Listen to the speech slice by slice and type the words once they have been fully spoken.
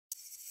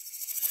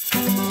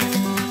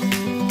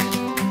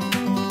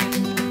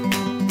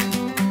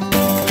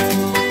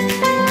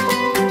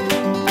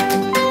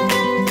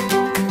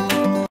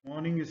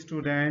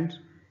students,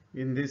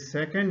 in this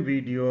second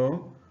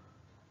video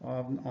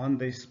on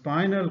the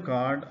spinal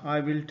cord,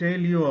 I will tell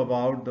you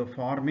about the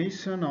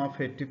formation of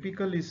a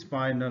typical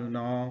spinal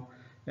nerve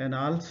and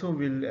also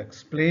will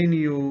explain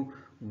you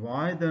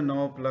why the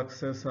nerve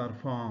plexus are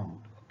formed.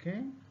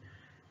 Okay.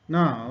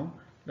 Now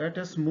let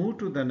us move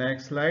to the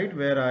next slide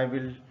where I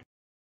will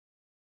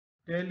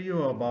tell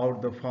you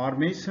about the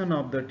formation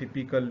of the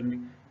typical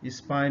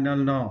spinal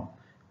nerve.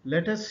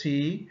 Let us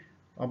see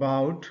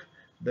about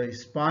the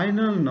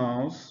spinal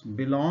nerves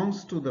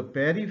belongs to the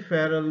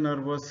peripheral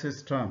nervous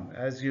system.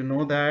 As you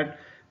know that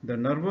the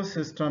nervous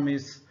system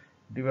is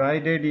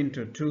divided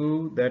into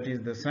two, that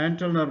is the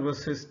central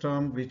nervous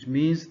system, which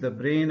means the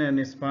brain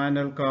and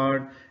spinal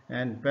cord,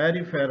 and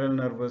peripheral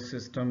nervous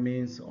system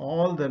means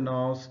all the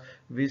nerves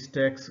which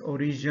takes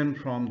origin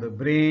from the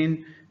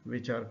brain,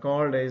 which are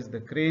called as the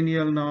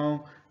cranial nerve,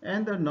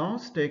 and the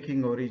nerves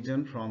taking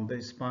origin from the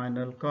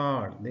spinal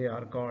cord, they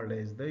are called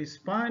as the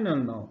spinal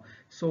nerve.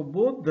 So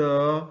both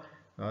the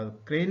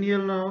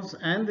cranial nerves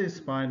and the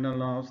spinal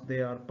nerves,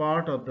 they are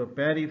part of the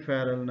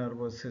peripheral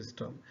nervous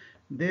system.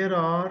 There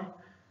are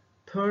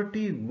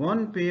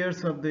 31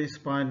 pairs of the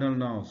spinal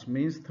nerves,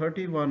 means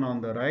 31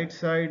 on the right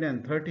side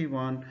and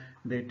 31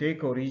 they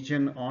take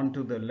origin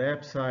onto the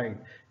left side,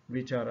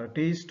 which are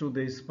attached to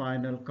the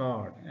spinal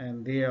cord,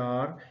 and they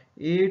are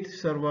 8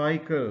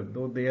 cervical,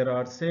 though there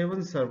are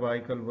 7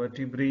 cervical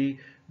vertebrae,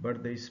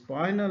 but the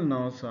spinal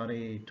nerves are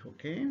 8.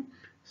 Okay,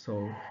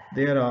 so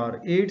there are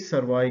 8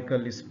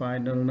 cervical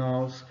spinal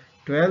nerves,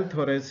 12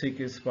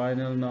 thoracic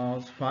spinal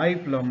nerves,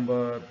 5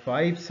 lumbar,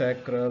 5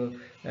 sacral,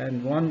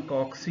 and 1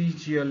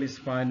 coccygeal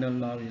spinal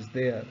nerve is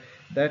there.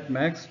 That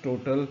makes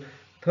total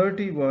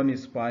 31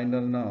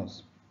 spinal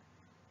nerves.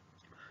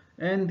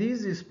 And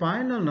these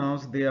spinal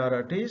nerves, they are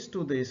attached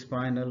to the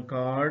spinal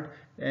cord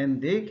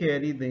and they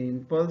carry the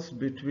impulse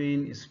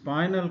between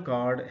spinal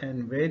cord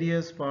and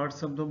various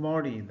parts of the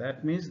body.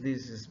 That means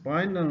this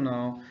spinal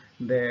nerve,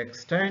 they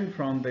extend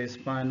from the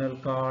spinal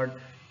cord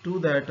to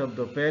that of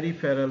the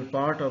peripheral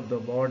part of the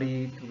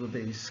body, to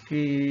the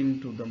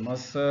skin, to the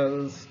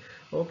muscles.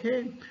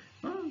 Okay.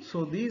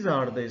 So these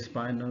are the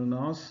spinal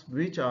nerves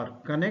which are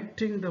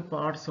connecting the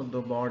parts of the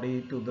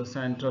body to the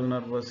central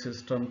nervous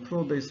system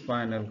through the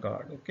spinal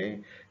cord. Okay,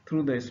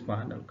 through the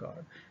spinal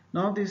cord.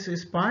 Now these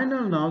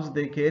spinal nerves,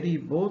 they carry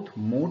both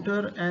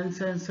motor and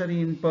sensory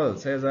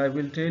impulse, as I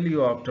will tell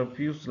you after a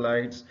few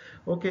slides.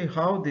 Okay,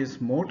 how this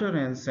motor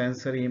and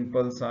sensory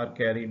impulse are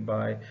carried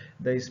by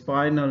the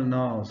spinal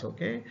nerves.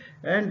 Okay,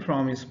 and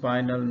from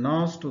spinal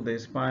nerves to the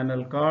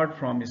spinal cord,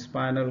 from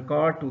spinal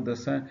cord to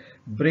the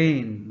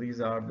brain.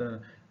 These are the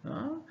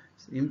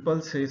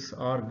impulses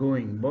are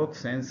going, both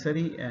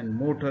sensory and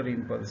motor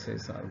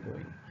impulses are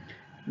going.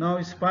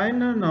 Now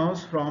spinal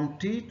nerves from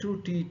T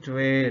to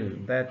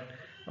T12 that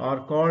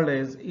are called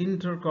as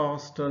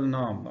intercostal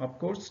nerve. Of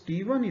course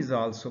T1 is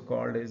also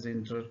called as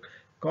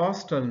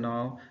intercostal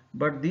nerve,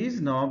 but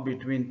these nerve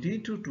between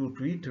T2 to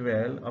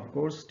T12, of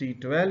course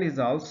T12 is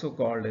also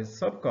called as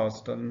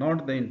subcostal,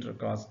 not the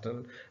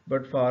intercostal,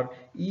 but for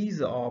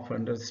ease of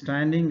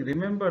understanding,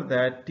 remember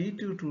that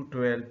T2 to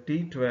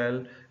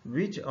T12,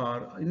 which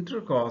are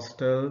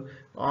intercostal,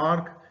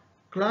 are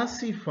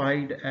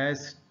classified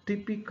as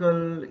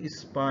typical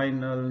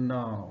spinal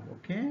nerve.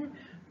 Okay,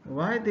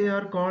 why they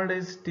are called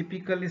as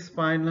typical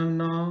spinal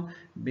nerve?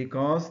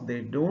 Because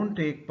they don't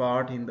take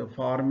part in the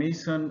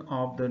formation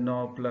of the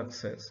nerve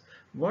plexus.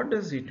 What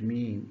does it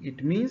mean?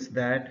 It means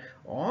that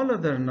all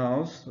other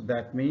nerves,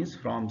 that means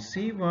from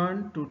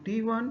C1 to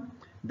T1,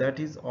 that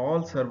is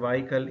all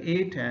cervical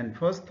 8 and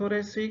first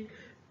thoracic,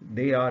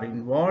 they are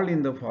involved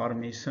in the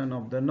formation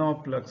of the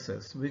nerve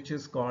plexus, which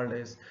is called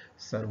as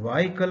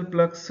cervical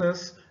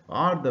plexus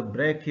or the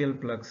brachial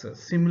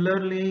plexus.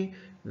 Similarly,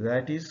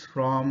 that is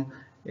from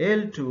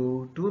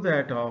L2 to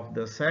that of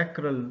the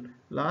sacral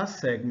last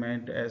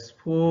segment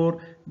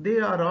S4, they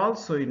are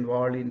also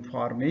involved in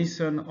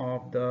formation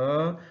of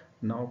the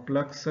nerve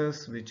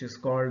plexus, which is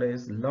called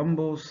as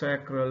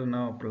lumbosacral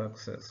nerve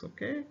plexus.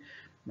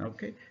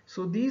 Okay,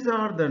 so these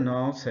are the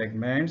nerve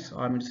segments,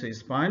 I mean say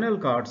spinal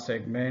cord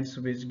segments,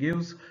 which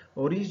gives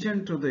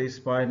origin to the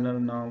spinal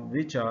nerve,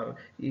 which are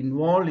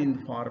involved in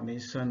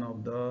formation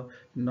of the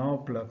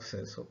nerve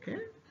plexus. Okay,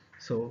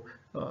 so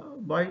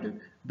while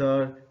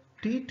the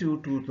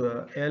T2 to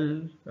the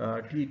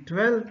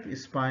T12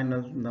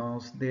 spinal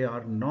nerves, they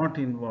are not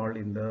involved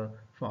in the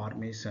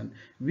formation.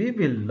 We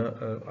will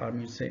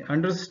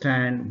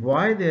understand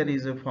why there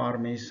is a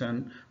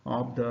formation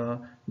of the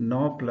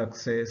nerve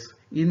plexus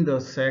in the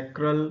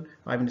sacral,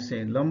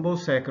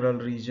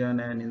 lumbosacral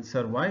region and in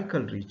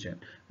cervical region,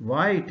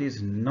 why it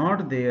is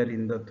not there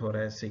in the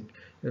thoracic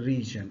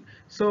region.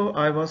 So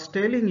I was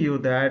telling you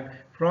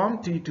that from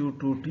T2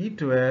 to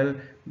T12,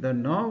 the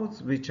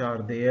nerves which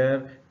are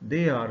there,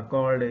 they are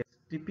called as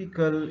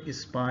typical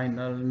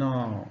spinal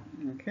nerve.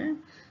 Okay.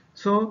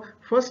 So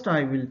first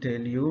I will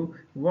tell you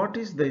what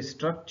is the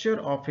structure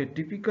of a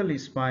typical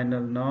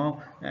spinal nerve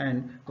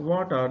and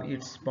what are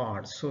its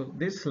parts. So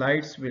these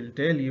slides will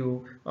tell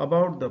you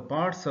about the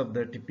parts of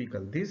the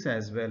typical. This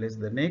as well as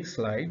the next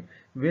slide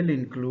will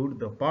include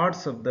the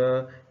parts of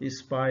the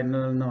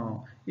spinal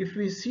nerve. If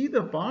we see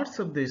the parts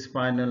of the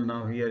spinal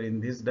nerve here in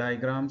this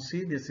diagram,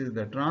 see this is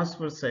the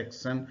transverse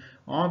section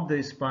of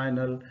the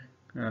spinal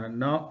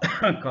nerve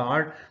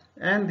cord,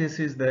 and this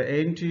is the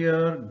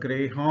anterior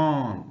gray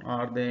horn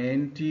or the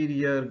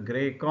anterior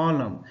gray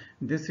column.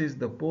 This is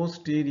the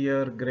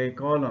posterior gray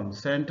column.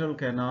 Central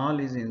canal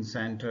is in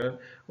center.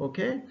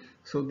 Okay,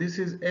 so this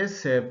is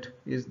S-shaped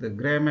is the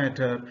gray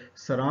matter,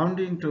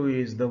 surrounding to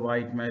is the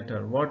white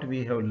matter, what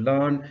we have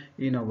learned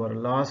in our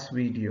last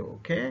video.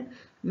 Okay,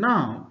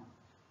 now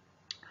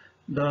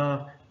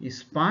the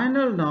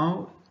spinal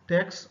nerve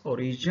takes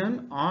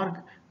origin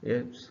or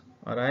is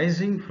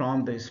arising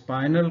from the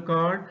spinal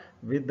cord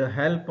with the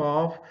help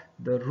of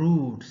the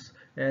roots,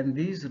 and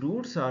these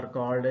roots are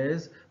called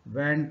as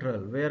ventral,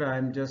 where I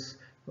am just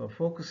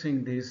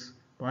focusing this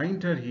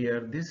pointer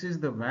here. This is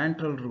the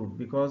ventral root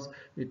because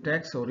it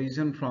takes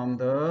origin from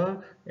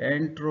the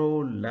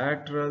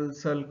anterolateral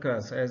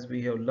sulcus, as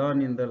we have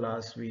learned in the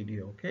last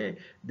video. Okay,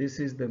 this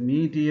is the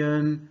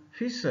median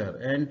fissure,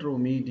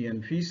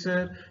 anteromedian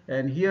fissure,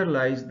 and here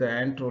lies the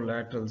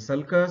anterolateral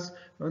sulcus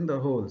on the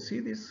whole. See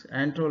this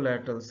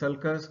anterolateral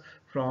sulcus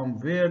from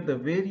where the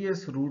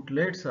various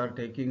rootlets are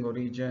taking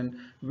origin,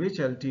 which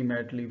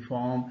ultimately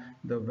form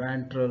the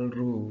ventral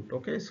root.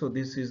 Okay, so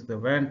this is the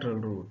ventral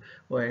root.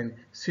 And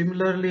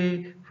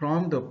similarly,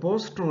 from the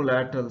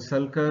posterolateral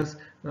sulcus,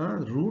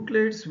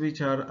 rootlets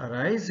which are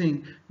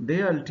arising,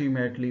 they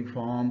ultimately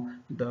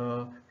form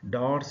the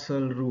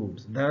dorsal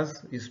roots.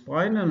 Thus,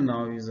 spinal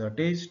nerve is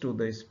attached to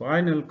the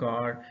spinal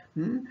cord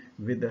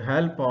with the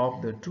help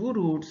of the two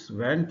roots,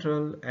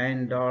 ventral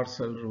and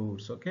dorsal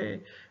roots.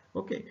 Okay.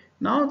 Okay,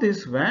 now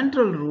this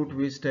ventral root,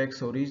 which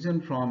takes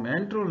origin from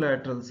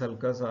anterolateral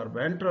sulcus or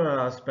ventral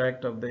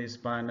aspect of the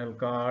spinal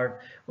cord,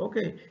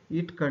 okay,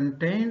 it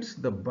contains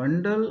the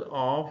bundle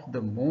of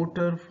the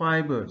motor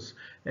fibers,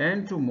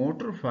 and to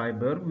motor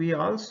fiber we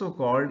also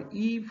called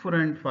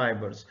efferent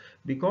fibers,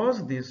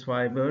 because these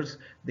fibers,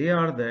 they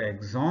are the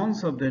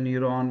axons of the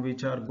neuron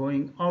which are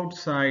going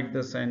outside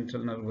the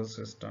central nervous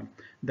system,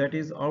 that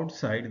is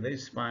outside the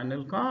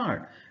spinal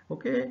cord.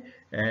 Okay,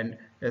 and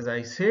as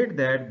I said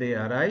that they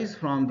arise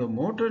from the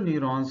motor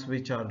neurons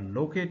which are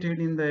located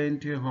in the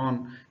anterior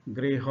horn,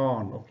 gray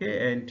horn,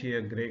 okay,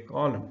 anterior gray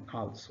column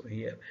also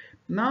here.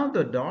 Now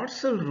the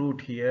dorsal root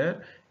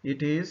here,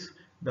 it is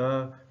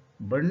the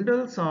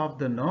bundles of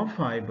the nerve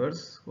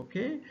fibers,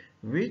 okay,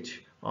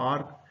 which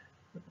are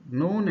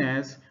known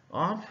as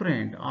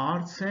afferent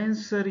or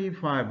sensory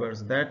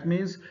fibers. That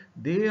means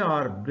they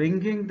are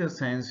bringing the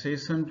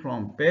sensation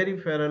from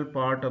peripheral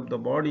part of the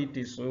body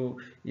tissue,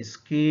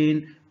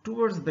 skin,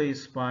 towards the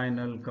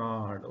spinal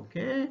cord.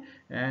 Okay,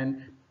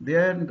 and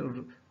their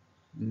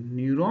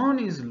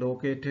neuron is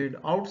located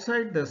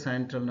outside the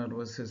central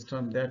nervous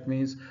system, that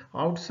means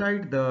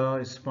outside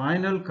the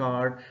spinal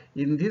cord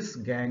in this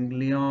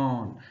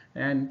ganglion,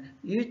 and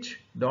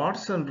each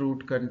dorsal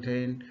root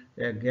contains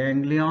a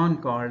ganglion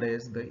called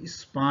as the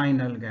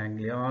spinal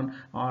ganglion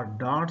or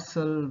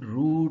dorsal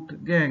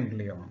root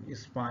ganglion.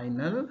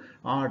 Spinal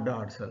or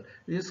dorsal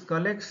is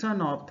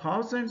collection of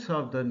thousands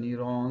of the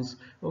neurons,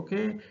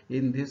 okay,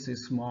 in this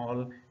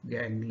small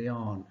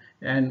ganglion,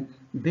 and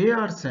they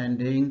are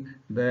sending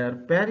their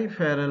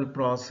peripheral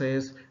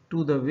process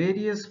to the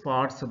various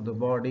parts of the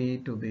body,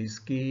 to the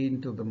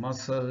skin, to the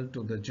muscle,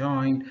 to the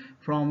joint,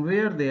 from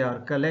where they are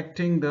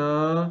collecting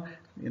the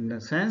in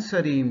the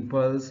sensory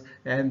impulse,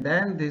 and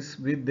then this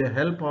with the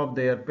help of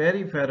their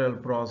peripheral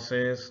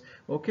process,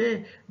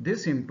 okay,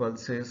 these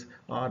impulses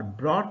are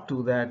brought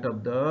to that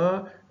of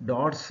the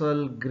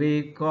dorsal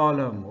gray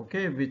column,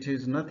 okay, which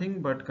is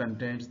nothing but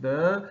contains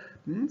the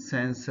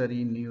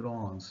sensory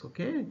neurons,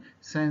 okay,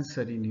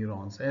 sensory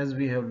neurons, as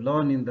we have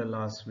learned in the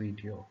last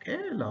video.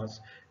 Okay, last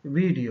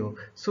video.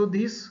 So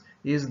this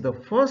is the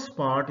first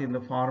part in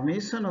the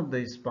formation of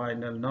the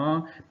spinal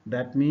nerve,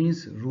 that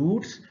means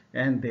roots,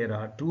 and there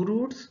are two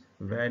roots,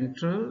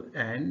 ventral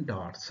and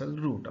dorsal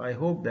root. I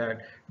hope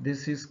that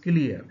this is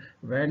clear,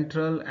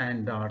 ventral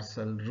and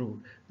dorsal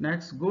root.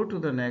 Next, go to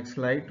the next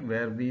slide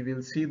where we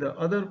will see the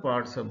other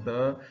parts of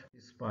the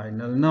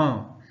spinal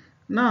nerve.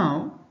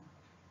 Now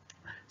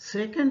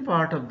second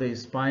part of the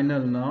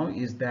spinal nerve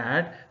is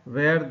that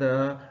where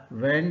the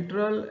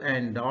ventral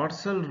and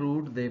dorsal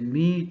root, they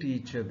meet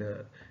each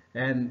other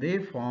and they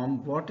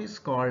form what is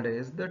called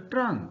as the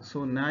trunk.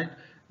 So not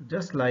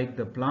just like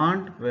the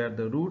plant where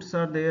the roots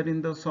are there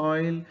in the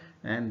soil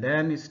and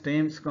then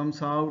stems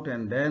comes out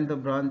and then the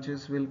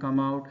branches will come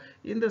out,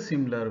 in the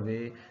similar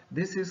way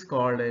this is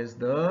called as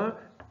the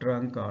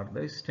trunk or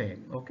the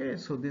stem. Okay,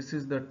 so this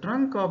is the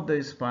trunk of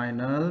the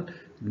spinal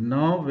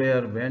now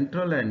where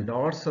ventral and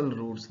dorsal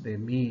roots they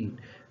meet.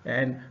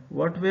 And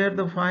what were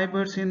the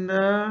fibers in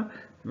the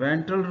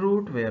ventral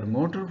root? Were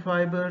motor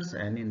fibers,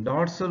 and in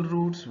dorsal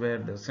roots were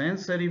the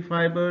sensory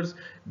fibers.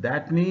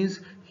 That means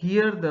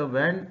here the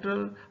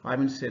ventral, I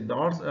mean say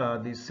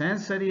the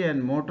sensory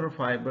and motor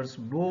fibers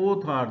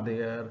both are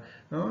there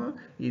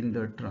in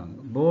the trunk.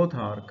 Both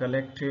are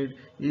collected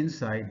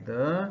inside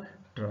the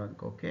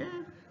trunk. Okay.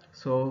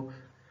 So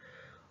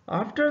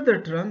after the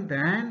trunk,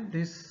 then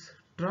this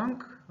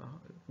trunk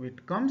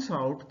it comes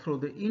out through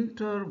the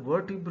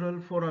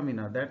intervertebral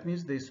foramina. That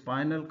means the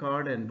spinal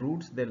cord and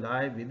roots they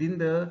lie within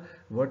the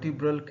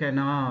vertebral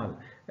canal,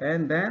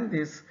 and then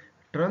this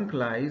trunk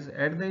lies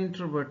at the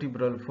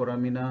intervertebral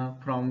foramina,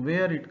 from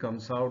where it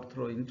comes out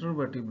through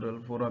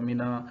intervertebral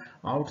foramina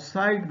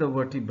outside the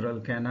vertebral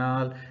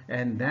canal,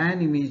 and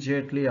then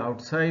immediately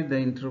outside the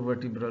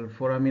intervertebral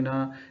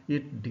foramina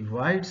it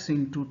divides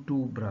into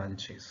two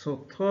branches.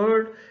 So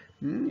third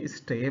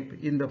step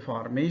in the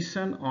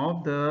formation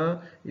of the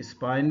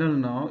spinal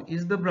nerve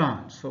is the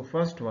branch. So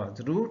first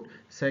was root,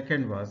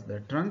 second was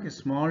the trunk,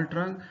 small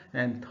trunk,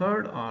 and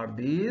third are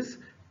these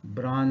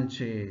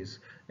branches,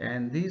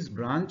 and these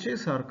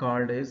branches are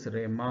called as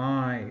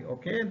rami.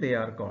 Okay, they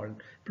are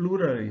called,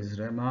 plural is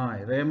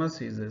rami, ramus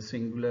is a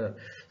singular.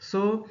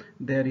 So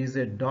there is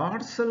a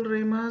dorsal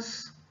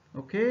ramus,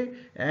 okay,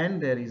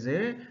 and there is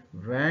a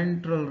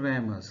ventral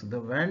ramus. The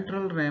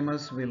ventral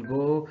ramus will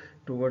go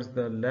towards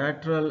the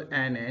lateral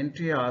and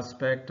anterior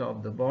aspect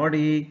of the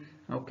body,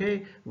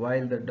 okay,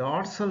 while the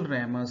dorsal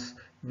ramus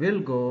will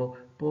go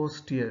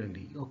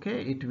posteriorly.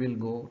 Okay, it will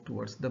go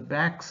towards the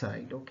back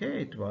side.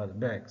 Okay, it was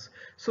backs.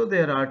 So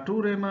there are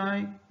two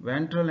rami,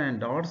 ventral and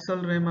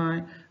dorsal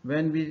rami.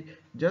 When we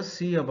just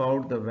see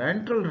about the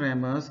ventral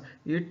ramus,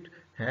 it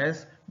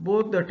has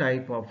both the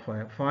type of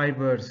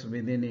fibers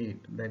within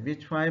it. The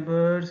which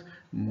fibers?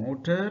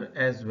 Motor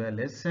as well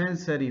as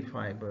sensory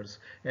fibers,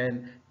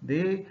 and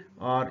they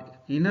are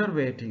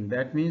innervating.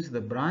 That means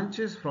the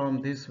branches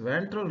from this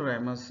ventral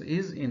ramus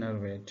is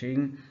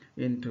innervating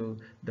into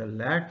the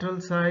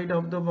lateral side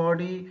of the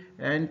body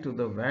and to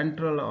the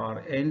ventral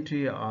or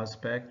anterior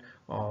aspect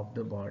of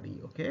the body.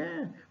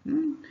 Okay.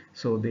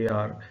 So they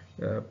are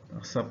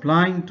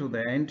supplying to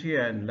the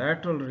anterior and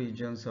lateral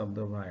regions of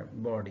the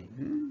body.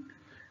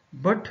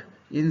 But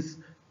in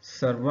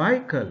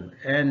cervical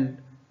and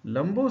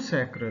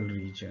lumbosacral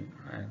region,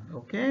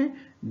 okay,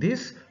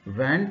 this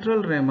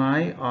ventral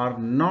rami are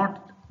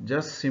not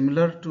just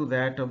similar to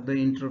that of the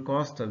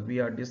intercostal. We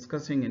are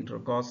discussing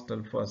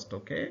intercostal first,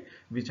 okay,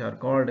 which are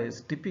called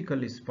as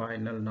typical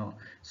spinal now.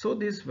 So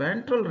this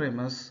ventral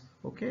ramus,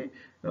 okay,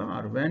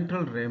 or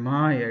ventral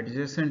rami,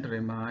 adjacent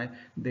rami,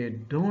 they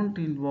don't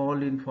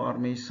involve in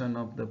formation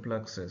of the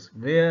plexus,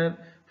 where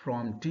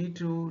from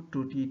T2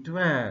 to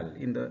T12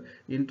 in the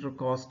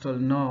intercostal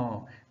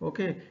nerve,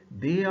 okay,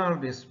 they are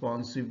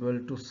responsible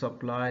to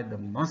supply the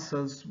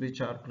muscles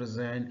which are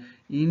present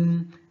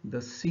in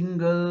the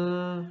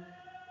single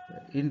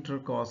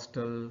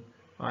intercostal,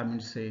 I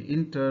mean say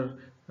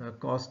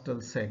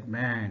intercostal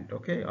segment,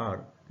 okay,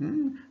 or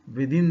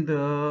within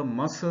the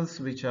muscles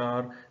which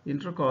are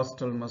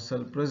intercostal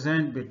muscle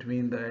present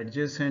between the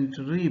adjacent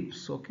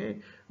ribs, okay,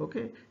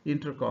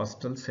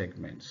 intercostal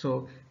segment.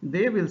 So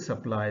they will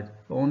supply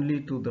only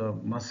to the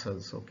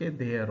muscles, okay,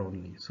 there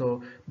only.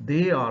 So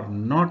they are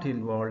not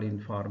involved in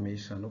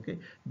formation, okay,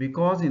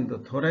 because in the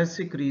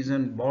thoracic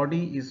region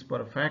body is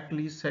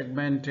perfectly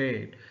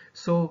segmented.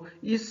 So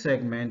each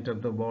segment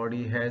of the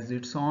body has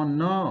its own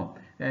nerve,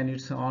 and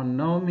its own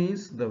nerve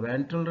means the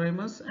ventral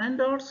ramus and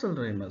dorsal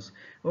ramus,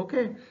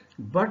 okay.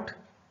 But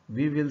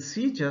we will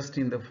see just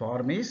in the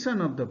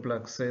formation of the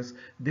plexus,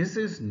 this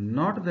is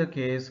not the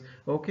case,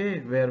 okay,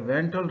 where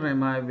ventral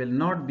rami will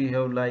not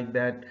behave like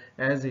that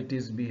as it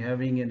is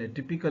behaving in a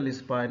typical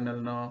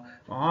spinal nerve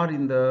or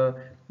in the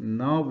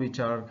nerve which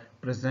are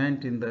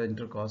present in the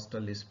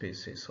intercostal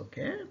spaces,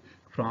 okay,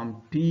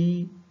 from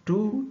T2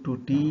 to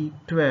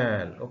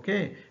T12,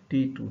 okay,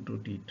 T2 to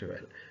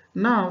T12.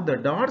 Now the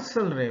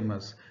dorsal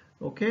ramus,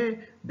 okay,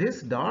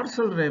 this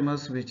dorsal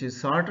ramus which is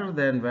shorter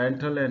than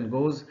ventral and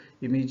goes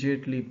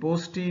immediately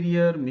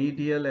posterior,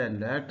 medial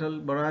and lateral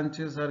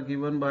branches are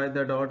given by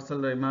the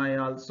dorsal rami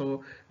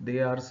also. They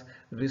are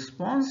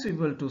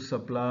responsible to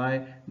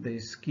supply the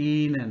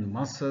skin and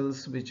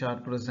muscles which are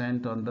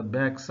present on the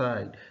back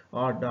side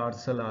or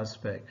dorsal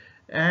aspect.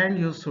 And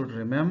you should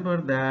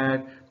remember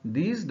that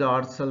these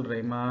dorsal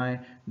rami,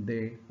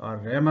 they are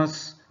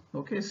ramus,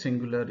 okay,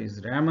 singular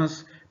is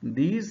ramus.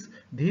 These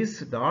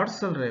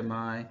dorsal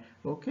rami,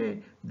 okay,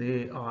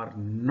 they are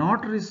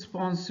not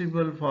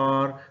responsible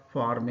for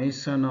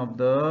formation of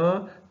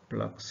the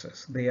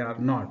plexus. They are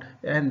not,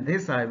 and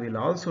this I will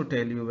also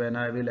tell you when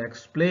I will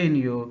explain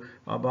you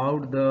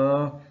about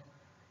the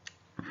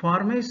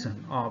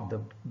formation of the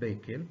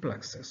brachial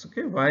plexus,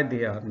 okay, why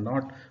they are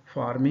not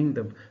forming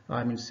the,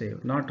 I mean say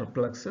not a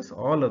plexus,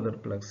 all other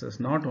plexus,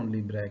 not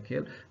only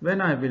brachial. When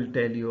I will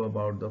tell you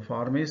about the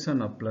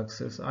formation of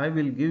plexus, I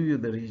will give you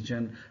the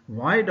reason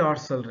why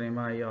dorsal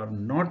rami are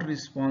not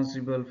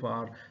responsible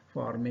for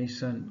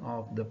formation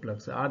of the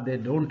plexus, or they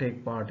don't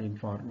take part in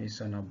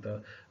formation of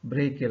the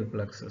brachial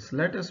plexus.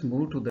 Let us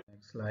move to the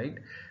next slide.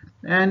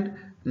 And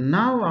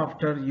now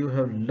after you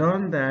have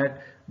learned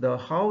that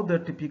how the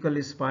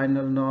typical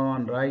spinal nerve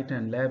on right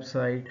and left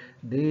side,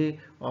 they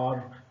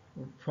are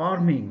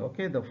forming,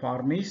 okay, the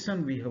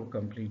formation we have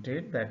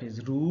completed, that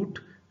is root,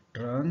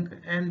 trunk,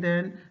 and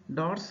then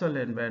dorsal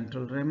and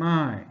ventral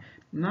rami.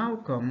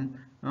 Now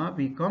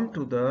we come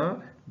to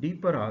the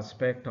deeper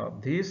aspect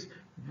of this.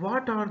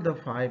 What are the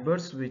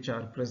fibers which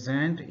are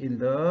present in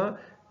the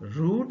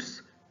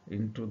roots,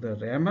 into the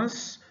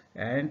ramus,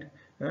 and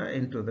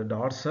into the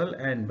dorsal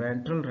and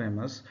ventral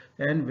ramus,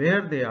 and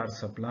where they are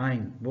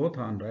supplying both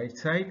on right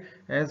side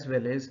as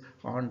well as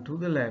on to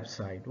the left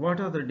side?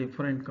 What are the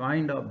different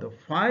kind of the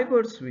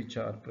fibers which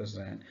are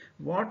present?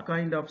 What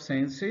kind of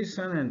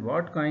sensation and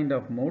what kind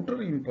of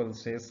motor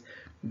impulses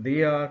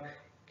they are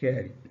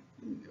carrying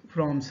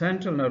from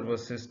central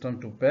nervous system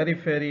to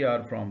periphery,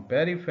 or from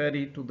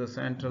periphery to the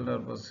central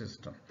nervous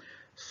system?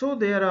 So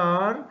there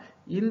are,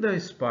 in the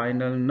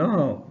spinal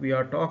nerve, we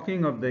are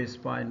talking of the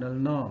spinal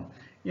nerve.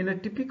 In a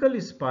typical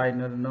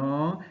spinal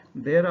nerve,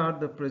 there are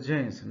the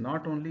presence,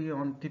 not only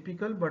on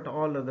typical but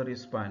all other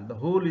spine, the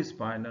whole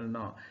spinal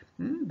nerve.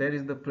 There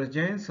is the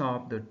presence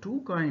of the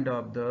two kind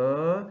of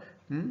the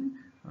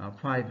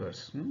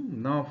fibers,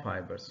 nerve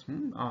fibers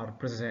are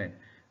present.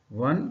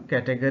 One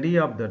category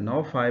of the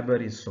nerve fiber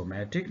is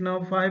somatic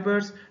nerve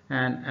fibers,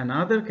 and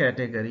another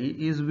category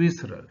is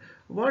visceral.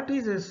 What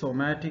is a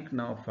somatic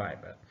nerve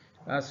fiber?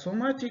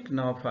 Somatic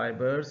nerve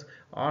fibers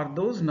are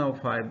those nerve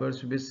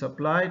fibers which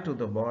supply to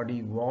the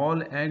body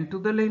wall and to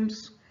the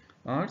limbs.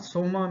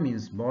 Soma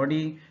means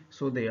body,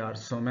 so they are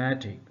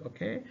somatic.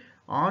 Okay.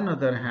 On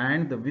other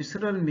hand, the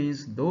visceral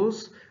means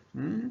those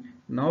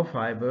nerve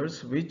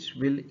fibers which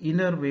will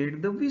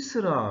innervate the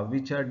viscera,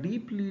 which are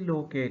deeply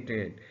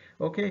located.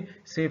 Okay,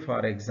 say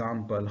for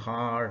example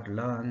heart,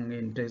 lung,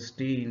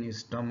 intestine,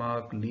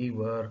 stomach,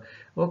 liver,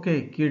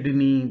 okay,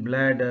 kidney,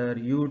 bladder,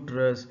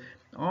 uterus,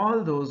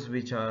 all those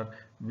which are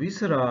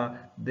viscera,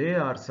 they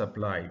are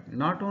supplied.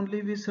 Not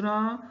only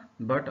viscera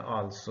but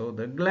also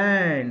the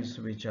glands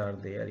which are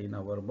there in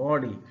our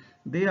body,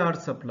 they are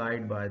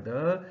supplied by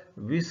the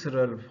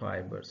visceral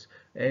fibers.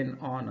 And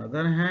on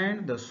other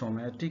hand, the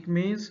somatic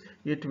means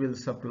it will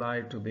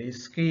supply to the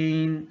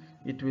skin,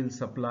 it will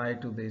supply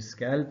to the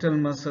skeletal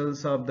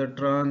muscles of the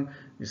trunk,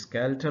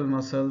 skeletal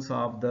muscles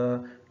of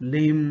the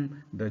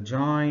limb, the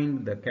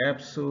joint, the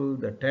capsule,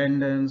 the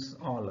tendons,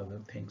 all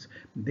other things.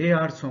 They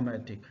are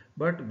somatic.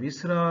 But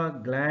viscera,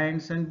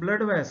 glands and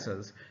blood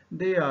vessels,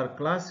 they are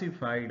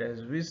classified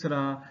as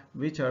viscera,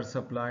 which are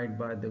supplied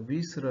by the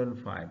visceral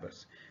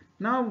fibers.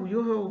 Now you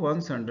have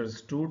once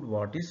understood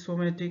what is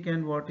somatic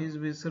and what is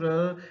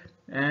visceral,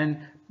 and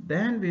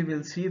then we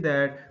will see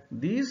that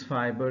these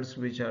fibers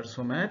which are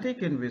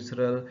somatic and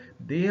visceral,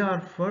 they are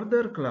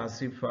further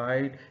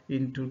classified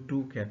into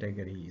two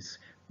categories.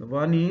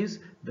 One is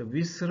the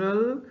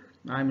visceral,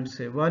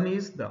 one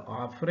is the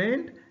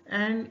afferent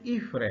and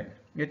efferent.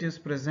 It is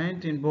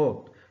present in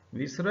both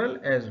visceral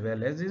as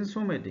well as in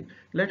somatic.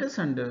 Let us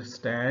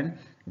understand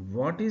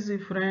what is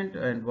efferent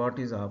and what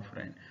is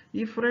afferent.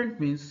 Efferent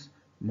means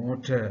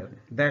motor.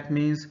 That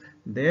means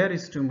their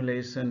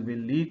stimulation will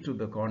lead to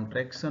the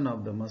contraction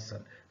of the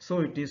muscle.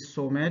 So it is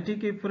somatic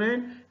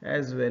efferent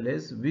as well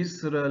as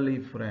visceral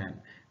efferent.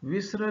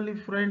 Visceral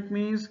efferent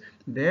means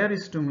their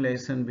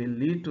stimulation will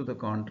lead to the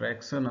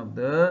contraction of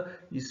the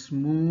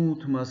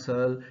smooth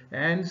muscle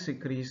and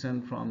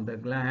secretion from the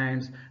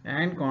glands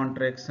and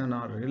contraction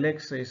or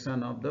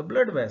relaxation of the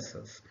blood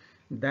vessels.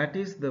 That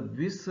is the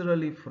visceral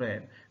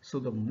efferent. So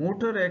the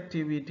motor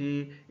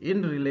activity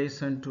in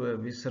relation to a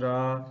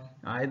viscera,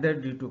 either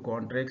due to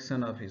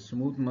contraction of a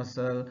smooth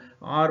muscle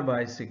or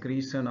by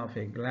secretion of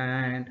a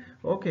gland,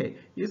 okay,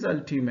 is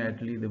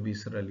ultimately the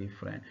visceral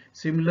efferent.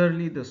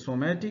 Similarly, the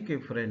somatic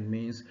efferent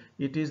means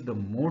it is the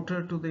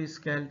motor to the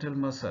skeletal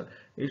muscle.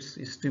 Its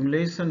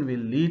stimulation will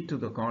lead to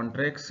the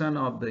contraction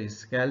of the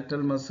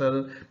skeletal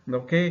muscle,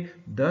 okay,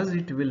 thus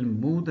it will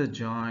move the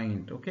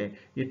joint, okay,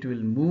 it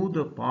will move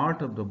the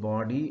part of the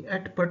body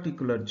at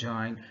particular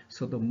joint.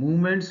 So the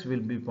movements will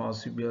be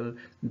possible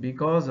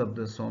because of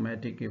the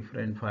somatic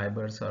efferent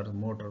fibers or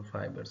motor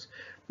fibers.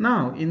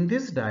 Now in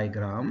this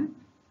diagram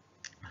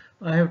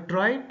I have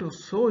tried to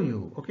show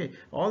you, okay,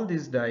 all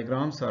these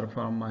diagrams are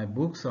from my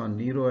books on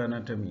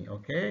neuroanatomy,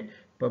 okay,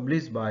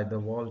 published by the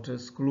Walter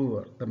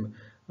Kluwer,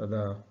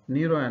 the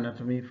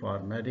neuroanatomy for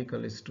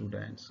medical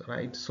students,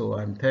 right? So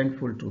I'm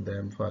thankful to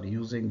them for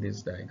using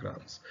these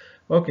diagrams.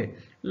 Okay,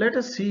 let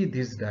us see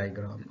this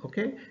diagram,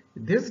 okay.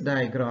 This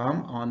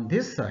diagram on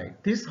this side,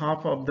 this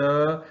half of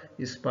the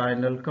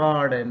spinal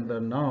cord and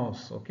the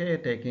nerves, okay,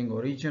 taking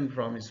origin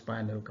from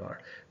spinal cord.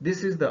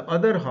 This is the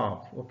other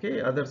half, okay,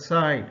 other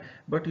side.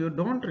 But you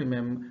don't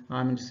remember,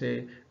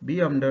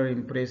 be under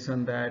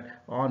impression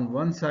that on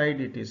one side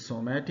it is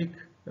somatic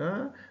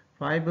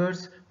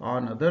fibers,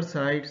 on other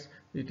sides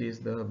it is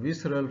the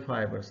visceral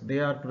fibers. They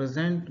are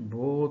present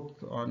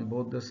both on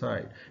both the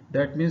side.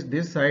 That means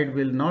this side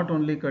will not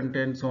only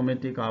contain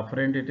somatic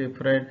afferent and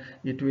efferent,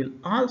 it will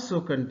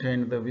also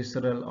contain the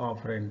visceral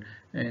afferent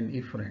and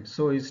efferent.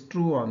 So it's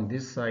true on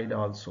this side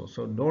also.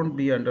 So don't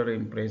be under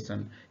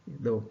impression.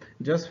 Though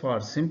just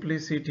for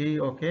simplicity,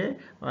 okay,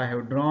 I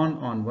have drawn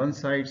on one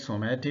side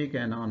somatic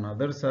and on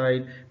other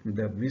side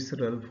the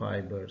visceral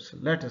fibers.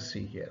 Let us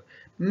see here.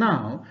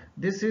 Now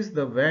this is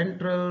the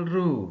ventral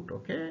root,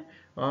 okay,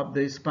 of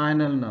the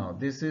spinal nerve.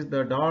 This is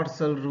the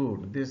dorsal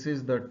root, this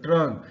is the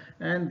trunk,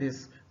 and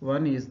this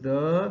one is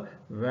the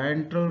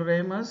ventral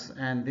ramus,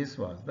 and this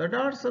was the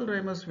dorsal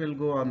ramus will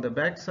go on the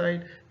back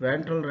side,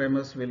 ventral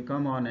ramus will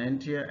come on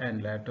anterior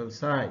and lateral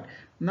side.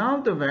 Now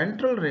the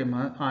ventral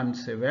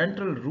ramus,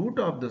 ventral root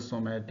of the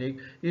somatic,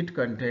 it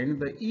contains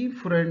the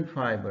efferent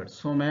fiber,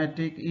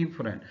 somatic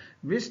efferent,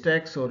 which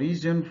takes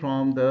origin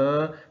from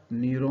the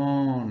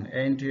neuron,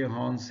 anterior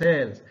horn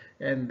cells,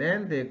 and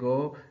then they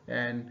go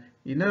and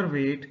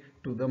innervate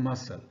to the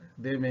muscle.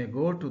 They may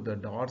go to the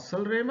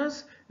dorsal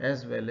ramus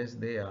as well as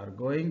they are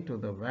going to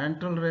the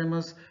ventral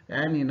ramus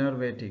and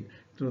innervating.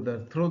 Through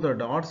the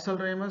dorsal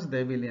ramus,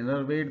 they will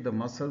innervate the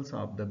muscles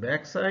of the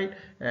backside,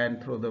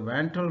 and through the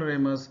ventral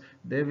ramus,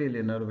 they will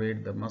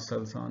innervate the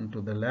muscles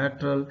onto the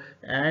lateral,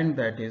 and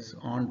that is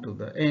onto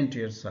the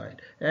anterior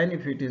side. And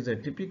if it is a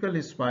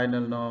typical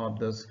spinal nerve of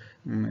this,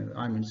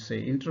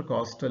 say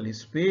intercostal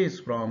space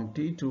from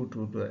T2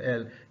 to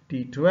the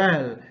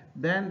T12,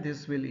 then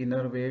this will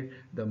innervate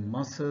the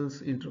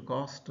muscles,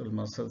 intercostal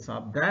muscles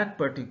of that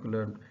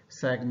particular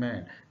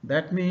segment.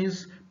 That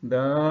means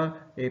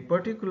a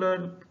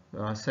particular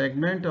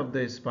segment of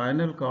the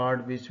spinal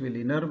cord which will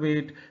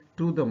innervate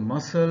to the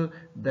muscle,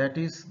 that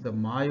is the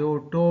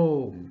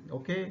myotome.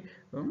 Okay,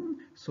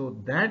 so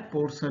that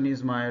portion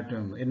is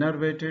myotome,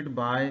 innervated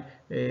by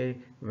a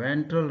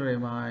ventral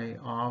rami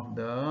of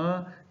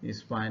the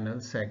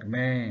spinal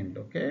segment.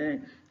 Okay,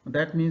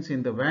 that means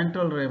in the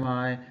ventral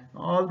rami,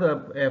 all the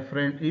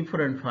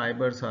efferent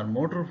fibers or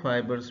motor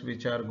fibers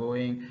which are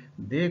going,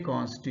 they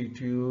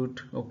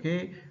constitute,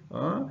 okay,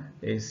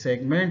 a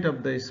segment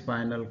of the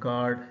spinal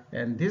cord,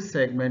 and this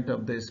segment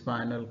of the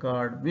spinal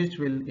cord which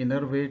will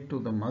innervate to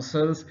the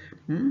muscles,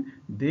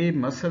 they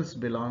muscles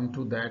belong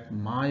to that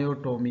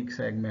myotomic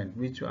segment,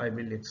 which I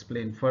will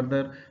explain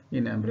further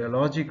in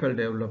embryological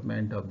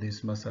development of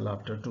this muscle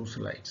after 2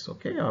 slides.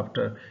 Okay,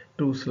 after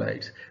 2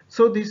 slides.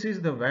 So this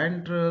is the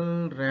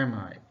ventral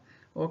rami.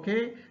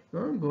 Okay,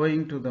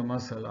 going to the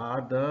muscle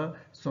are the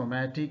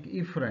somatic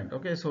efferent.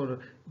 Okay, so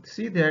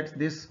see that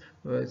this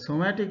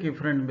somatic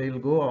efferent will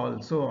go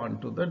also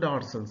onto the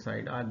dorsal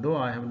side, although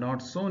I have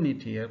not shown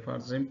it here for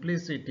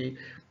simplicity.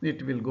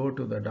 It will go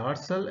to the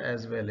dorsal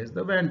as well as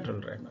the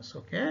ventral ramus.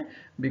 Okay,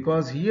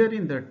 because here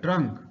in the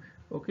trunk,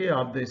 okay,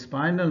 of the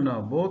spinal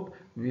nerve, both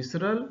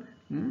visceral,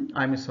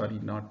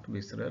 not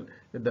visceral,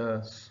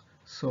 the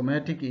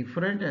somatic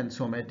efferent and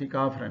somatic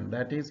afferent,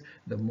 that is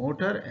the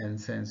motor and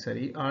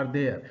sensory, are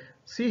there.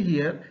 See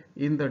here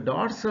in the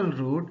dorsal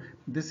root,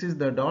 this is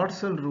the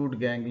dorsal root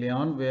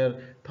ganglion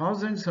where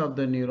thousands of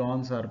the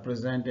neurons are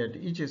present at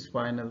each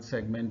spinal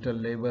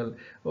segmental level,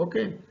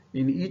 okay,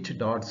 in each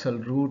dorsal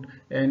root,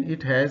 and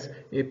it has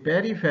a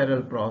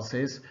peripheral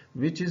process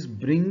which is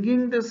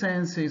bringing the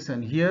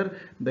sensation. Here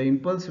the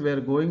impulse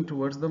were going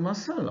towards the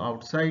muscle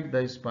outside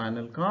the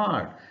spinal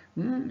cord.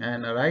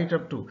 And right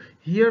up to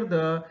here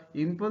the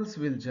impulse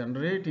will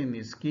generate in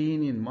the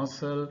skin, in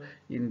muscle,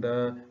 in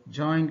the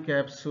joint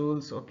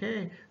capsules.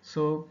 Okay,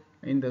 so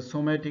in the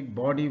somatic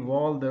body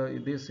wall,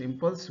 this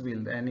impulse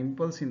will, an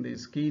impulse in the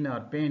skin or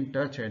pain,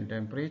 touch and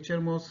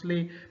temperature,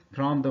 mostly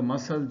from the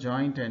muscle,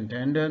 joint and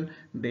tendon.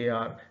 They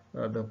are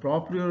the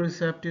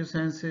proprioceptive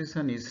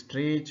sensation is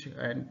stretch,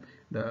 and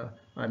the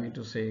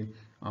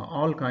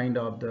all kind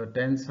of the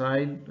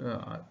tensile,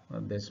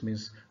 this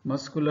means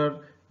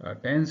muscular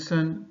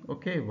tension,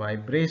 okay,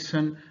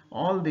 vibration,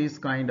 all these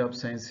kind of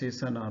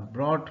sensation are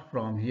brought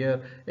from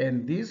here,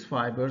 and these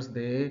fibers,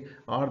 they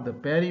are the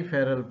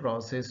peripheral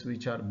process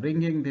which are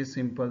bringing these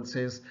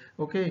impulses,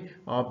 okay,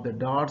 of the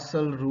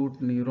dorsal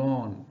root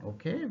neuron,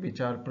 okay,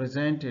 which are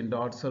present in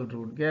dorsal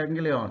root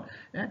ganglion.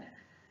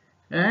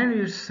 And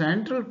its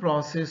central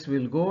process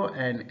will go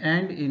and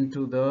end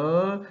into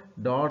the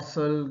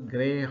dorsal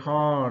gray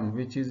horn,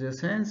 which is a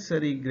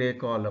sensory gray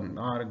column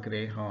or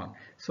gray horn.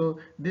 So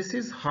this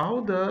is how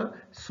the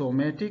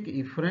somatic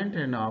efferent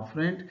and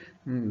afferent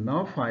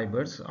nerve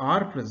fibers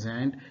are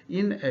present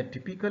in a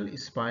typical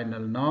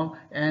spinal nerve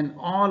and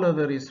all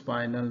other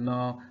spinal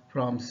nerve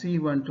from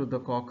C1 to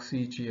the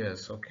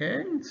coccygeus.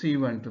 Okay,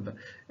 C1 to the,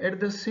 at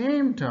the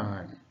same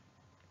time,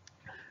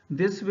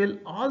 this will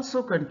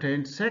also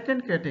contain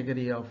second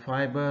category of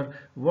fiber,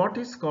 what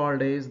is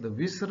called as the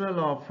visceral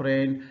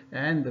afferent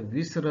and the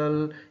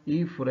visceral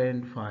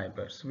efferent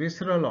fibers.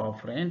 Visceral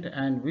afferent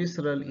and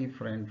visceral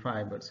efferent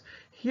fibers.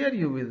 Here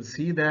you will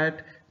see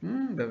that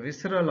the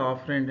visceral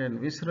afferent and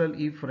visceral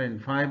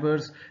efferent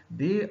fibers,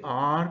 they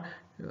are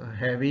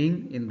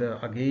having in the,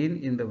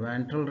 again in the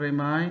ventral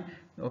rami,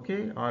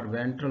 okay, or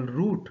ventral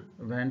root,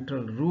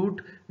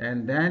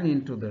 and then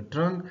into the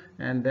trunk,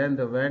 and then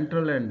the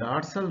ventral and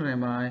dorsal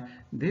rami.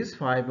 These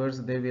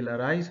fibers, they will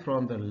arise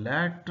from the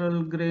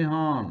lateral gray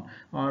horn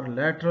or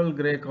lateral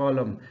gray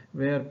column,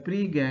 where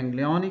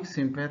preganglionic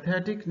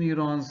sympathetic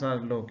neurons are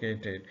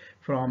located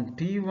from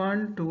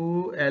T1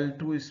 to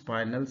L2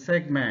 spinal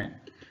segment.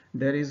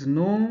 There is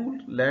no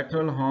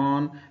lateral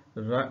horn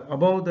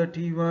above the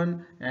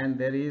T1, and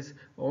there is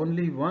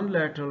only one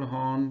lateral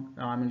horn,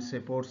 I mean say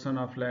portion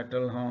of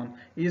lateral horn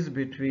is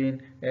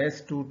between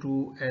S2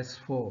 to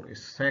S4,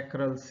 is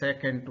sacral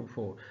second to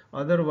 4.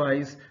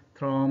 Otherwise,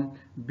 from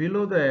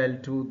below the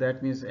L2,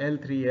 that means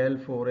L3,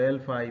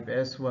 L4, L5,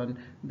 S1,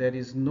 there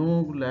is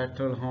no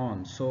lateral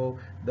horn. So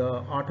the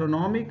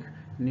autonomic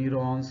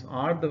neurons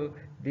are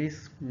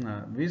these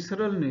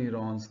visceral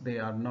neurons. They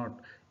are not,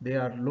 they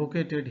are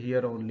located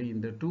here only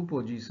in the two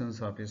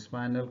positions of a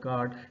spinal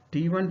cord,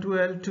 T1 to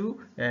L2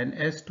 and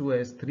S2,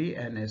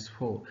 S3 and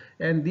S4.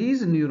 And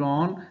these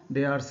neurons,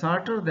 they are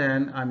shorter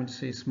than, I mean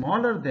say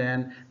smaller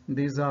than,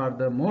 these are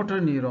the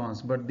motor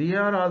neurons, but they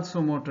are also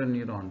motor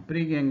neurons.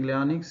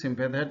 Preganglionic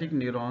sympathetic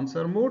neurons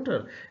are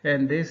motor,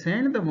 and they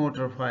send the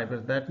motor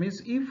fibers, that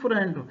means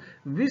efferent,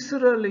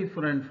 visceral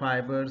efferent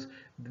fibers,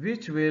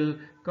 which will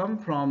come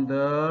from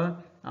the,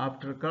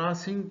 after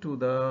crossing to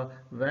the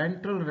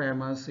ventral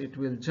ramus, it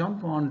will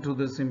jump onto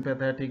the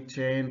sympathetic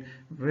chain,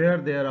 where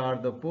there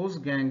are the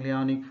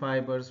postganglionic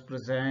fibers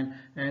present,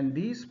 and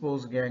these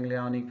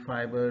postganglionic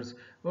fibers,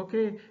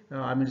 okay,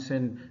 I mean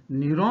saying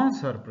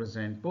neurons are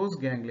present,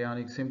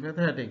 postganglionic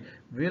sympathetic,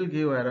 will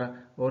give a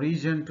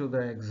origin to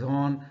the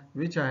axon,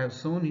 which I have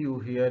shown you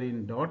here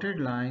in dotted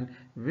line,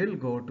 will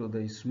go to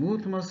the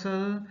smooth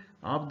muscle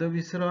of the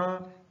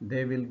viscera.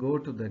 They will go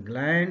to the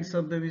glands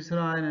of the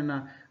viscera in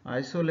an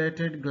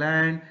isolated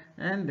gland,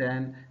 and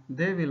then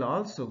they will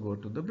also go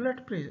to the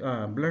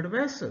blood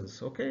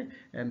vessels, okay,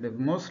 and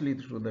mostly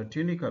through the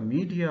tunica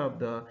media of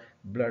the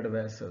blood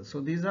vessels.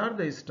 So these are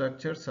the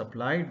structures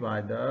supplied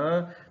by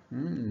the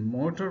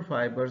motor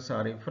fibers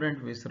or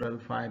efferent visceral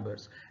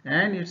fibers,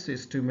 and its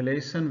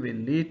stimulation will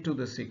lead to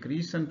the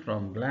secretion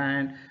from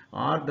gland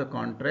or the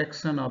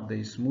contraction of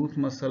the smooth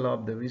muscle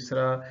of the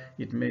viscera.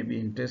 It may be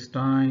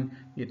intestine,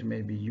 it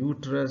may be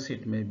uterus,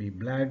 it may be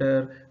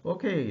bladder,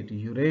 okay,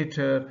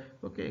 ureter,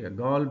 okay, a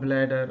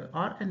gallbladder,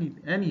 or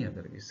any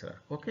other viscera,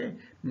 okay,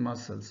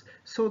 muscles.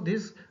 So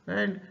this,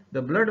 and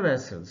the blood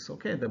vessels,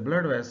 okay, the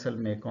blood vessel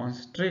may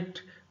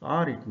constrict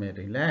or it may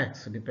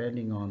relax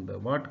depending on the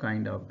what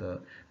kind of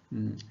the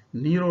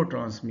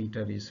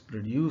neurotransmitter is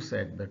produced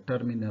at the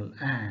terminal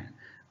end.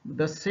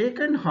 The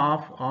second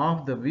half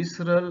of the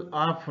visceral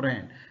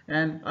afferent,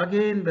 and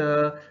again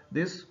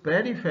this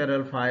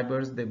peripheral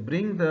fibers, they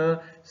bring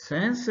the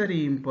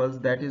sensory impulse,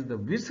 that is the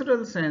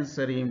visceral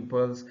sensory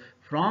impulse,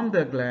 from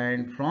the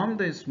gland, from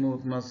the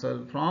smooth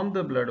muscle, from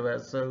the blood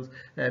vessels,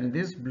 and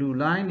this blue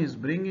line is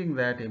bringing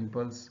that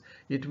impulse.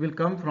 It will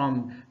come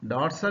from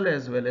dorsal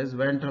as well as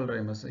ventral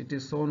ramus. It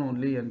is shown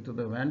only into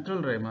the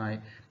ventral rami,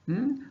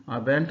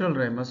 ventral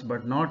ramus,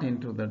 but not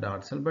into the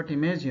dorsal. But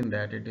imagine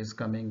that it is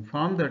coming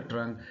from the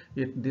trunk.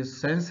 This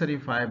sensory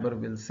fiber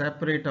will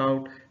separate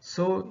out.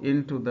 So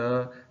into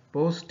the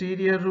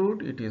posterior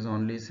root, it is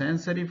only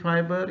sensory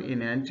fiber.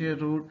 In anterior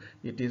root,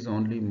 it is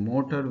only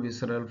motor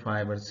visceral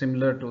fiber,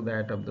 similar to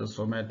that of the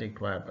somatic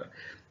fiber.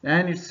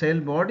 And its cell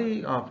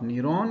body of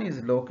neuron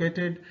is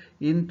located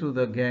into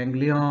the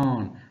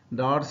ganglion,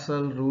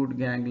 dorsal root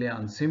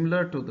ganglion,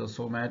 similar to the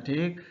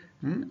somatic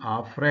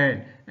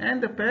afferent,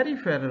 and the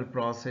peripheral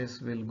process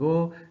will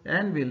go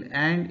and will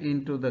end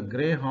into the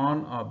gray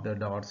horn of the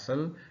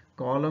dorsal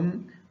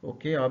column,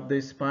 okay, of the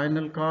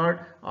spinal cord,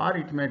 or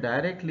it may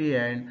directly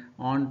end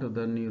onto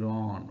the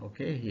neuron,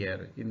 okay,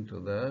 here into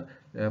the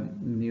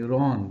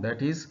neuron,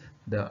 that is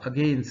the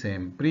again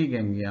same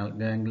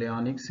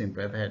preganglionic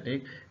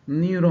sympathetic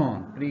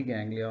neuron,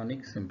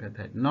 preganglionic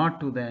sympathetic, not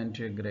to the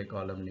anterior gray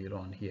column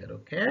neuron here,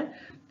 okay.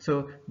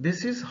 So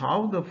this is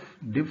how the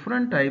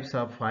different types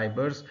of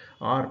fibers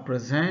are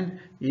present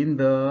in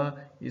the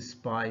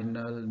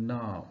spinal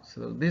nerve.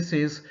 So this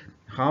is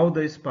how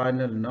the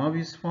spinal nerve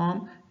is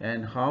formed,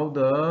 and how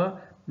the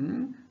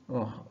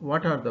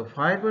what are the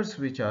fibers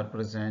which are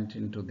present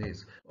into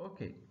this.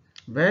 Okay,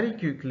 very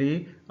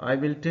quickly I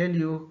will tell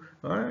you,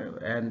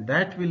 and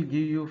that will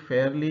give you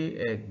fairly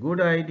a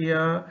good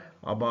idea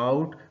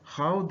about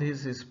how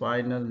these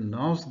spinal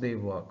nerves they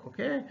work.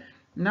 Okay,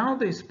 now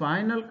the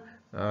spinal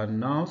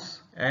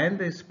nerves and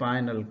the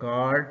spinal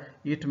cord,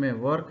 it may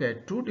work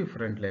at two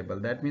different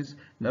levels. That means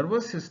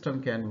nervous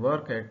system can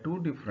work at two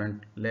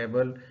different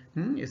level,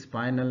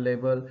 spinal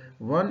level,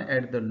 one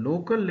at the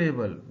local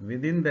level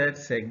within that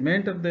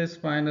segment of the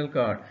spinal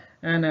cord,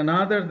 and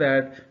another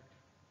that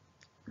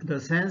the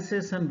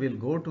sensation will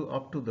go to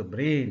up to the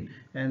brain,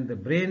 and the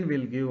brain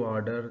will give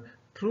order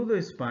through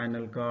the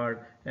spinal cord,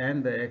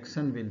 and the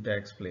action will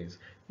take place.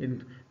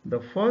 In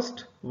the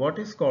first, what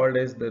is called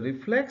as the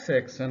reflex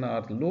action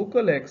or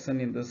local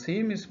action in the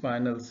same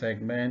spinal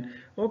segment.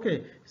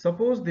 Okay,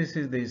 suppose this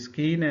is the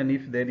skin, and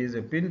if there is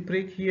a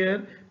pinprick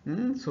here,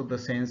 so the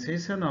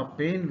sensation of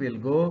pain will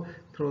go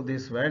through through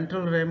this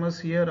ventral ramus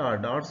here or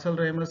dorsal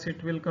ramus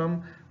it will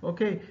come,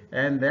 okay,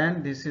 and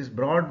then this is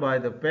brought by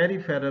the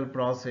peripheral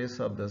process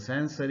of the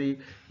sensory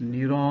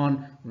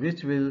neuron,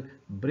 which will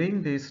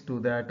bring this to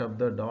that of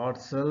the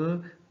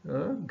dorsal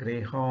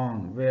gray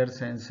horn, where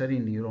sensory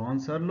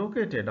neurons are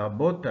located of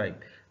both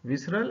type,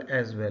 visceral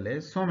as well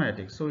as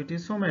somatic. So it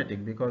is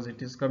somatic because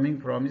it is coming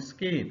from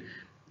skin.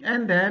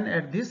 And then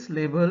at this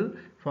level,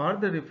 for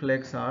the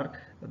reflex arc,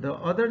 the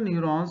other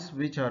neurons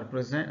which are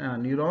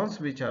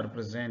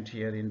present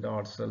here in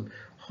dorsal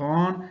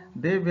horn,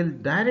 they will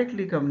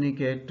directly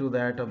communicate to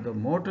that of the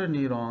motor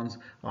neurons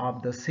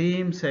of the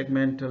same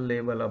segmental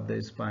level of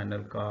the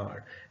spinal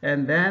cord,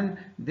 and then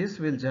this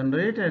will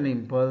generate an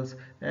impulse,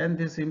 and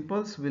this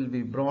impulse will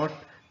be brought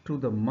to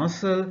the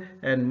muscle,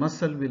 and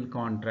muscle will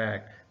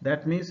contract.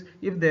 That means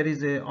if there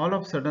is a all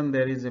of a sudden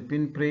there is a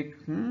pinprick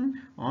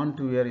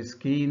onto your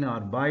skin or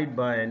bite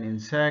by an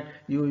insect,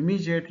 you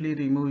immediately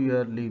remove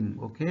your limb,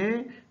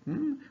 okay.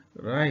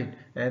 Right,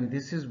 and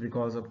this is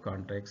because of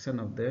contraction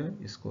of the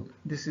skull.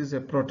 This is a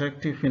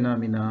protective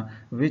phenomena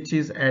which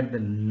is at the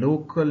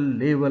local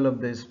level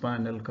of the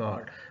spinal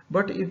cord.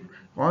 But if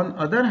on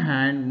other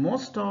hand,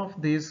 most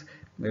of these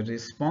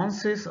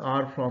responses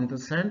are from the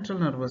central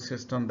nervous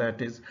system,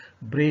 that is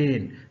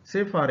brain.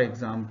 Say for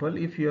example,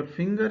 if your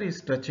finger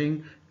is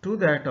touching to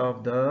that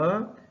of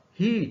the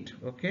heat,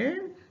 okay,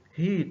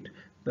 heat,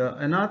 the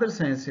another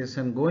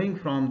sensation going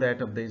from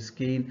that of the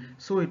skin,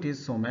 so it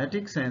is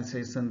somatic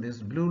sensation. This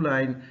blue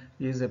line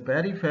is a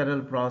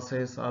peripheral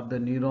process of the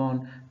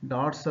neuron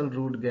dorsal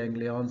root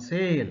ganglion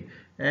cell,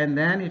 and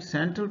then its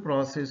central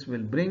process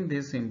will bring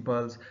this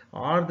impulse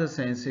or the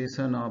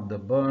sensation of the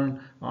burn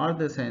or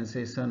the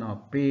sensation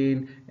of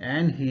pain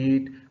and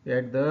heat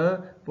at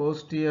the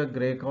posterior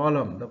gray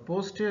column. The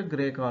posterior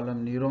gray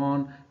column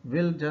neuron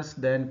will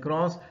just then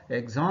cross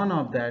axon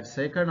of that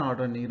second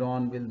order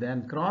neuron, will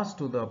then cross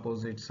to the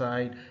opposite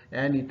side,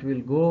 and it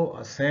will go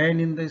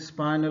ascend in the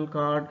spinal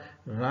cord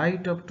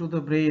right up to the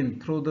brain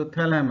through the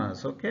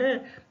thalamus,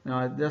 okay.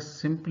 Just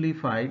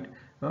simplified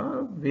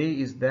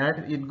way is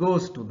that it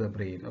goes to the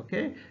brain,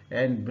 okay,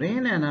 and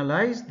brain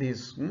analyze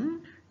this,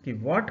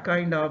 what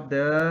kind of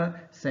the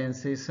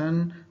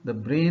sensation the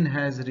brain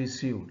has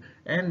received,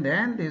 and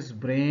then this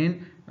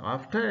brain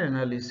after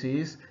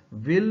analysis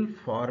will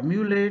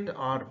formulate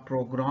or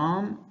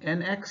program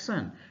an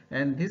action,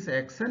 and this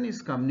action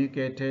is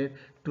communicated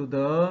to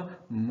the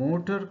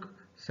motor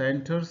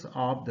centers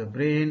of the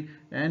brain,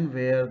 and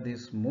where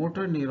these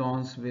motor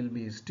neurons will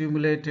be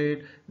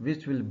stimulated,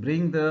 which will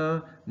bring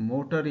the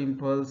motor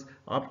impulse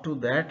up to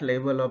that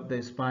level of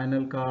the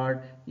spinal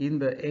cord in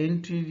the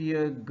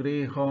anterior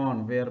gray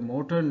horn, where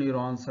motor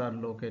neurons are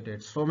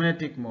located,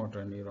 somatic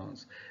motor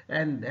neurons,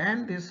 and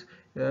then this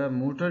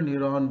motor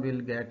neuron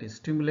will get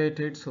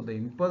stimulated, so the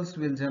impulse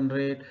will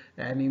generate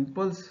an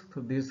impulse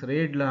to this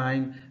red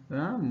line,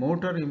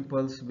 motor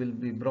impulse will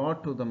be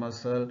brought to the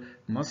muscle,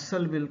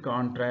 muscle will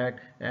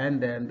contract,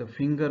 and then the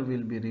finger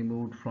will be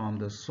removed from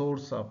the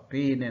source of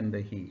pain and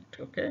the heat,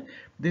 okay.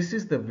 This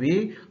is the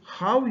way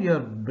how your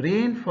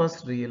brain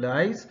first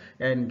realize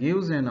and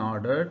gives an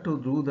order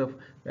to do the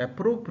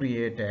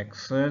appropriate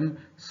action,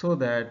 so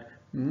that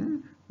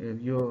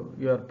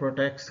your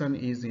protection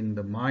is in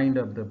the mind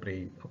of the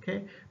brain,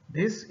 okay.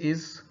 This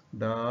is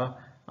the,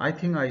 I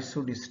think I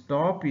should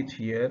stop it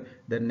here.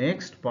 The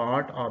next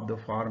part of the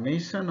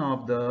formation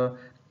of the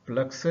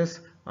plexus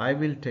I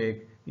will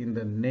take in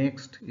the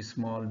next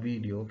small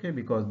video, okay,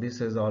 because this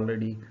is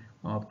already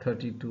of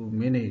 32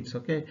 minutes,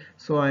 okay.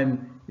 So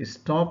I'm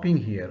stopping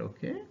here,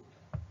 okay.